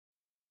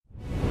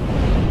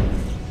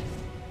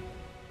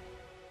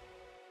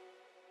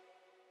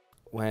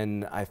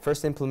when I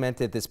first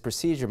implemented this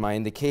procedure, my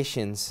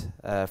indications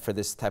for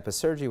this type of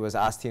surgery was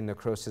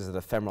osteonecrosis of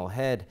the femoral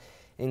head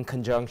in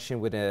conjunction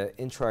with an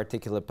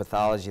intra-articular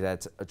pathology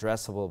that's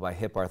addressable by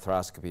hip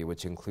arthroscopy,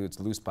 which includes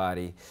loose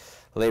body,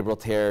 labral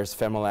tears,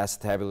 femoral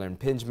acetabular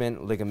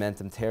impingement,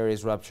 ligamentum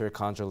teres rupture,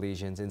 chondral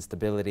lesions,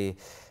 instability,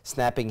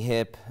 snapping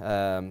hip,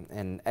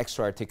 and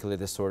extra-articular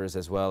disorders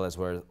as well,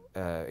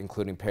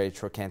 including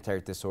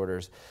peritrochanteric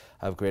disorders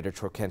of greater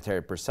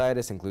trochanteric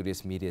bursitis and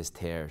gluteus medius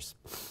tears.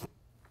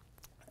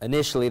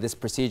 Initially, this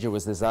procedure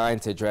was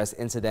designed to address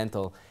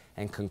incidental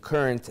and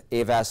concurrent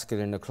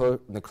avascular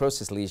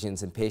necrosis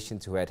lesions in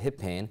patients who had hip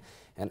pain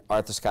and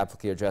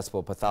arthroscopically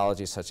addressable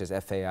pathologies such as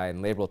FAI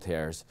and labral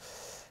tears.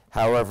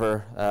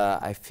 However,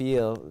 I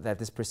feel that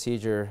this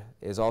procedure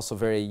is also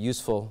very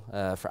useful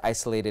for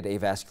isolated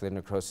avascular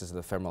necrosis of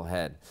the femoral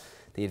head.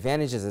 The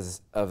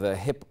advantages of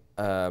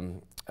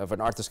an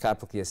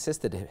arthroscopically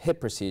assisted hip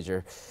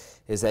procedure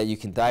is that you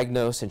can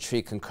diagnose and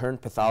treat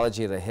concurrent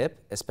pathology of the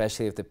hip,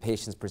 especially if the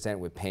patients present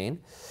with pain.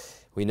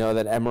 We know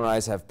that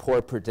MRIs have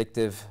poor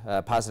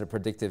positive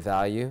predictive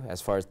value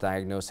as far as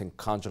diagnosing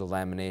chondral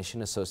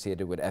lamination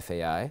associated with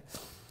FAI.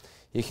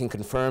 You can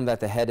confirm that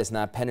the head is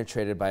not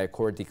penetrated by a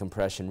cord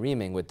decompression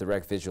reaming with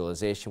direct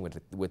visualization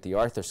with the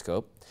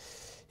arthroscope.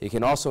 You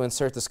can also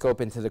insert the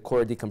scope into the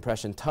cord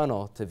decompression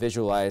tunnel to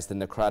visualize the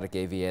necrotic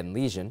AVN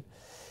lesion.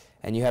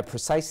 And you have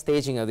precise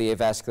staging of the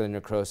avascular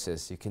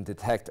necrosis. You can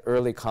detect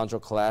early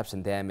chondral collapse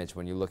and damage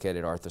when you look at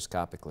it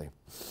arthroscopically.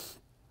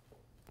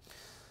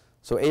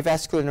 So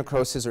avascular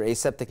necrosis or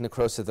aseptic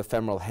necrosis of the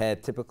femoral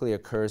head typically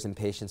occurs in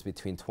patients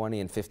between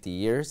 20 and 50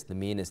 years. The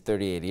mean is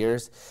 38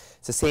 years.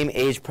 It's the same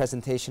age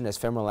presentation as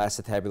femoral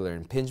acetabular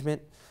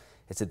impingement.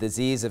 It's a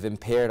disease of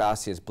impaired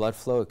osseous blood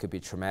flow. It could be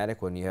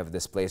traumatic when you have a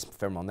displaced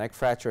femoral neck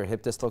fracture or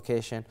hip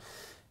dislocation,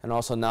 and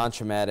also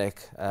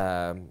non-traumatic.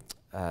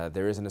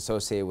 There is an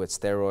associated with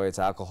steroids,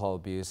 alcohol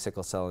abuse,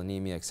 sickle cell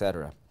anemia,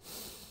 etc.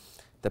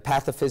 The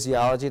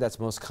pathophysiology that's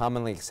most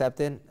commonly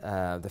accepted,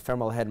 the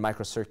femoral head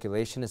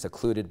microcirculation is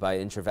occluded by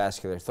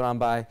intravascular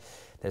thrombi.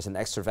 There's an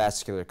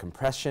extravascular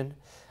compression.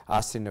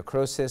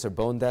 Osteonecrosis or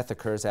bone death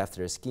occurs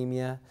after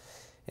ischemia.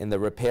 In the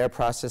repair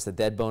process, the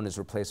dead bone is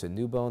replaced with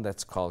new bone.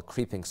 That's called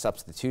creeping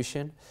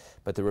substitution.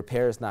 But the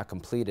repair is not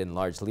complete in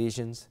large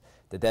lesions.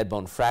 The dead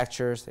bone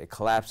fractures, it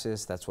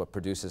collapses. That's what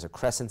produces a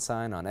crescent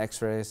sign on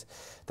x-rays.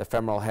 The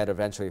femoral head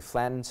eventually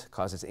flattens,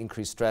 causes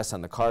increased stress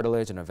on the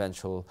cartilage and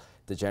eventual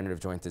degenerative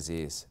joint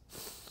disease.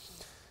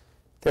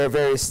 There are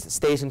various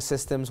staging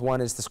systems.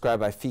 One is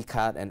described by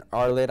FECOT and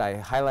ARLIT. I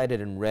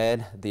highlighted in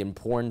red the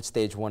important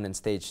stage 1 and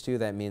stage 2.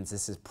 That means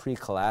this is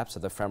pre-collapse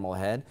of the femoral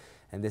head,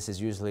 and this is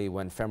usually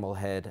when femoral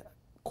head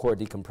cord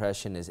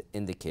decompression is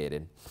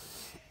indicated.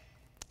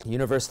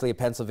 University of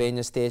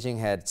Pennsylvania staging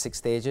had 6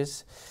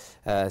 stages.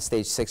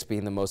 Stage 6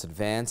 being the most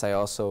advanced. I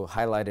also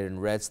highlighted in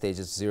red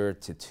stages 0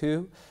 to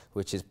 2,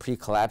 which is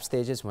pre-collapse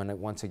stages when,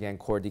 once again,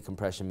 cord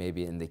decompression may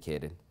be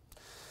indicated.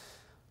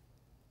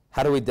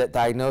 How do we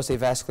diagnose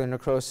avascular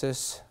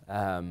necrosis?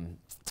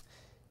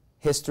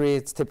 History,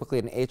 it's typically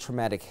an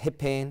atraumatic hip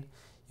pain.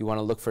 You want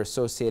to look for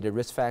associated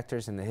risk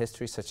factors in the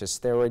history, such as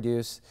steroid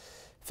use.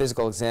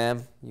 Physical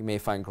exam, you may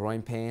find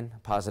groin pain,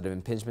 positive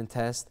impingement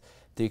test,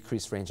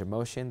 decreased range of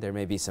motion. There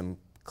may be some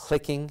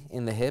clicking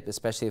in the hip,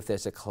 especially if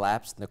there's a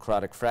collapsed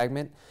necrotic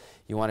fragment.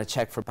 You want to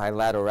check for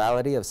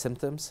bilaterality of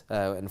symptoms.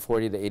 In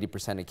 40 to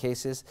 80% of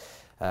cases,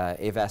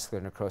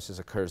 avascular necrosis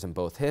occurs in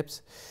both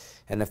hips.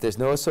 And if there's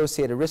no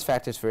associated risk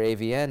factors for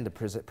AVN,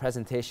 the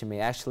presentation may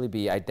actually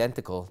be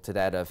identical to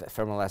that of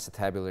femoral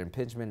acetabular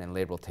impingement and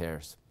labral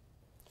tears.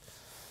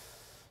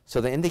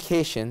 So the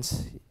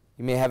indications,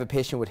 you may have a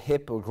patient with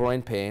hip or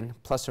groin pain,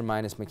 plus or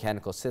minus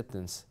mechanical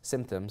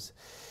symptoms.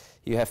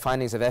 You have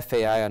findings of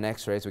FAI on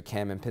x-rays with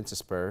cam and pincer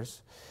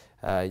spurs.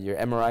 Your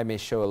MRI may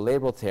show a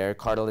labral tear,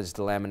 cartilage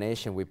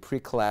delamination with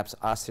pre-collapse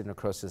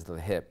osteonecrosis of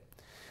the hip.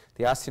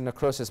 The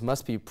osteonecrosis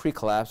must be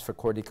pre-collapsed for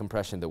cord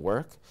decompression to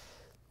work,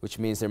 which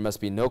means there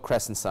must be no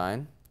crescent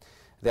sign.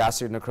 The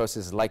osteonecrosis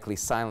is likely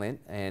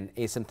silent and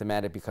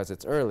asymptomatic because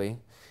it's early.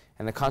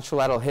 And the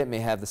contralateral hip may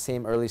have the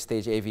same early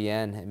stage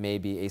AVN and may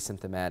be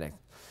asymptomatic.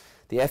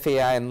 The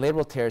FAI and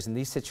labral tears in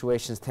these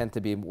situations tend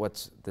to be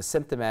what the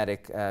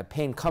symptomatic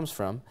pain comes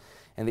from,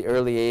 and the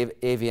early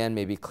AVN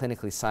may be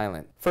clinically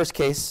silent. First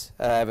case,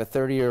 I have a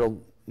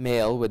 30-year-old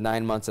male with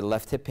 9 months of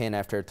left hip pain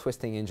after a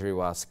twisting injury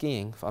while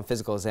skiing. On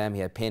physical exam, he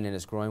had pain in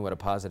his groin with a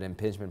positive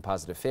impingement,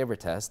 positive Faber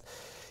test.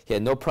 He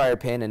had no prior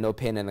pain and no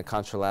pain in the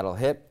contralateral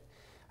hip.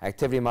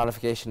 Activity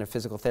modification and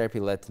physical therapy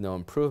led to no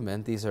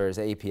improvement. These are his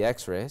AP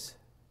x-rays.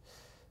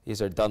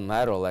 These are Dunn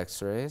lateral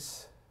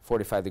x-rays.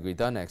 45-degree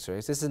Dunn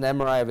x-rays. This is an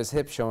MRI of his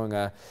hip showing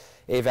a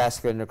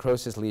avascular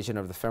necrosis lesion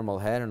of the femoral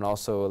head and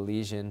also a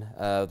lesion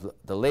of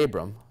the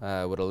labrum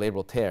with a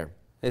labral tear.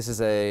 This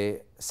is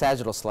a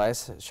sagittal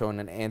slice showing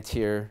an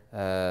anterior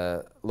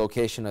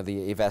location of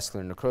the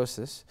avascular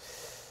necrosis.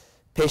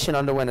 Patient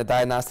underwent a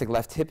diagnostic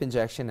left hip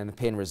injection and the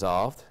pain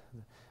resolved.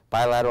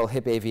 Bilateral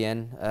hip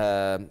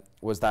AVN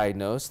was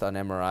diagnosed on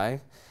MRI.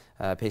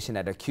 Patient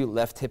had acute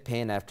left hip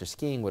pain after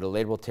skiing with a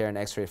labral tear and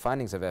x-ray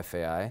findings of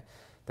FAI.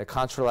 The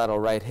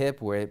contralateral right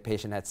hip, where a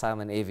patient had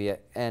silent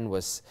AVN,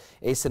 was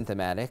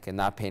asymptomatic and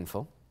not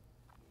painful.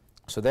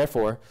 So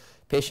therefore,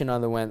 patient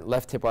underwent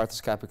left hip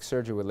arthroscopic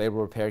surgery with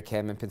labral repair,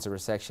 cam and pincer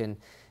resection,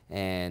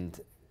 and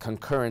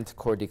concurrent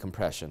core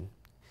decompression.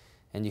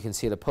 And you can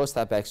see the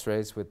post-op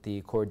x-rays with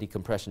the core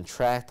decompression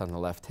tract on the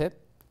left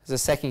hip. The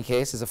second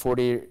case is a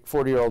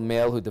 40-year-old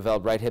male who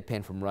developed right hip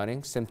pain from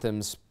running.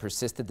 Symptoms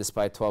persisted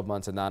despite 12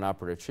 months of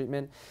non-operative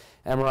treatment.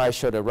 MRI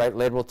showed a right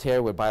labral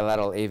tear with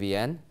bilateral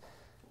AVN.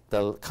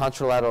 The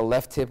contralateral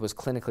left hip was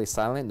clinically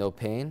silent, no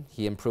pain.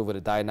 He improved with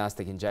a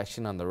diagnostic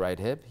injection on the right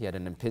hip. He had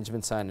an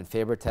impingement sign and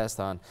Faber test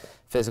on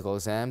physical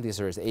exam. These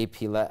are his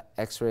AP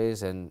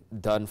x-rays and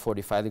done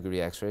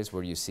 45-degree x-rays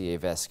where you see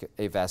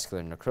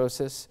avascular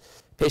necrosis.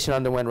 Patient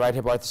underwent right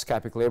hip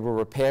arthroscopic labral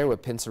repair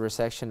with pincer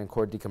resection and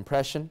core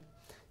decompression.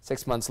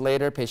 6 months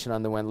later, patient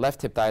underwent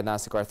left hip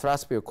diagnostic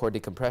arthroscopy with core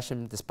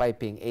decompression despite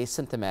being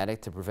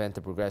asymptomatic to prevent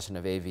the progression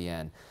of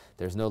AVN.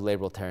 There's no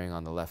labral tearing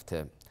on the left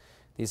hip.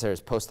 These are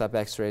his post-op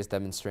x-rays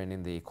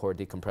demonstrating the core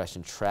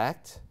decompression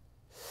tract.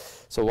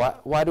 So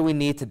why do we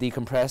need to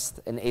decompress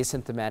an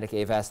asymptomatic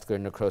avascular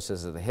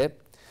necrosis of the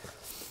hip?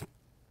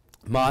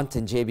 Mont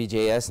and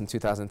JBJS in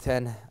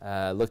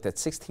 2010 looked at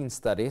 16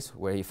 studies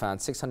where he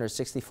found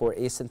 664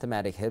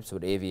 asymptomatic hips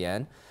with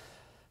AVN.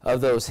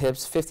 Of those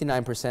hips,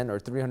 59% or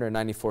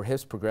 394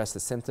 hips progressed to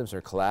symptoms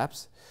or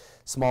collapse.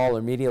 Small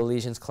or medial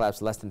lesions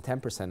collapsed less than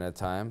 10% at a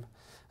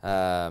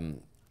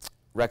time.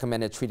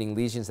 Recommended treating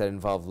lesions that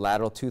involve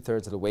lateral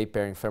 2/3 of the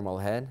weight-bearing femoral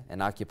head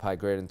and occupy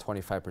greater than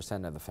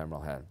 25% of the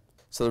femoral head.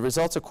 So the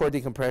results of core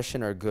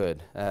decompression are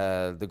good.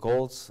 The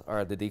goals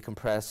are to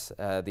decompress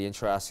the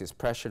intraosseous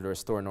pressure to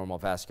restore normal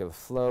vascular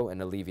flow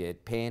and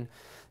alleviate pain.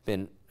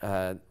 Been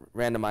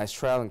randomized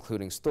trial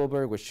including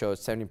Stolberg, which showed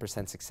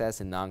 70% success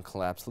in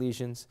non-collapsed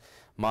lesions.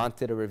 Mont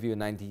did a review in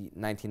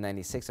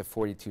 1996 of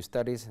 42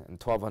 studies and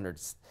 1,200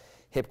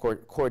 hip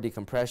core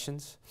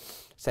decompressions.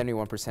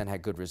 71%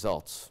 had good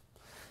results.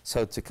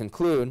 So to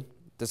conclude,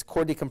 does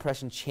core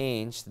decompression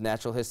change the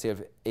natural history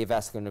of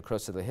avascular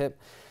necrosis of the hip?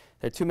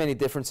 There are too many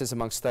differences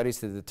among studies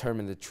to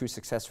determine the true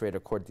success rate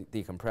of core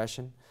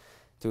decompression.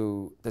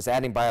 Does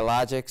adding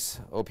biologics,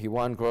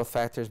 OP1, growth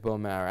factors,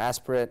 bone marrow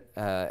aspirate,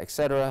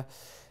 etc.,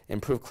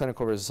 improve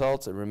clinical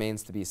results? It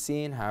remains to be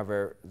seen.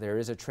 However, there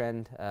is a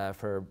trend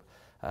for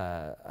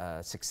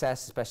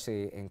success,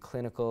 especially in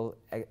clinical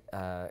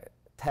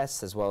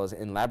tests as well as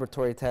in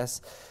laboratory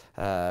tests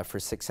for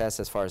success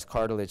as far as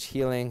cartilage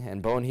healing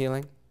and bone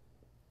healing.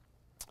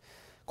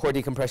 Core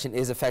decompression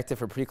is effective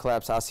for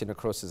pre-collapse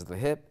osteonecrosis of the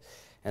hip,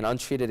 and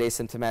untreated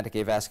asymptomatic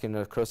avascular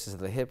necrosis of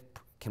the hip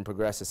can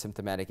progress to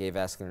symptomatic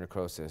avascular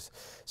necrosis.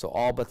 So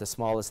all but the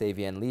smallest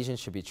AVN lesions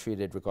should be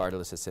treated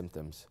regardless of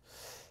symptoms.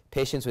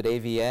 Patients with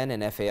AVN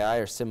and FAI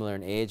are similar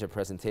in age or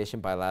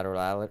presentation,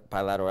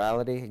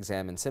 bilaterality,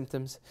 exam and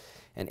symptoms,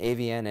 and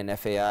AVN and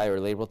FAI or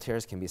labral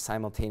tears can be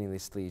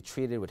simultaneously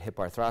treated with hip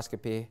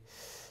arthroscopy.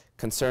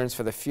 Concerns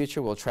for the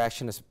future: will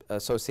traction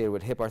associated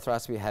with hip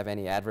arthroscopy have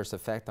any adverse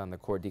effect on the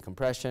core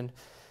decompression?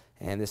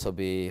 And this will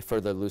be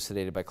further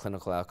elucidated by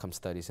clinical outcome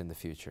studies in the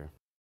future.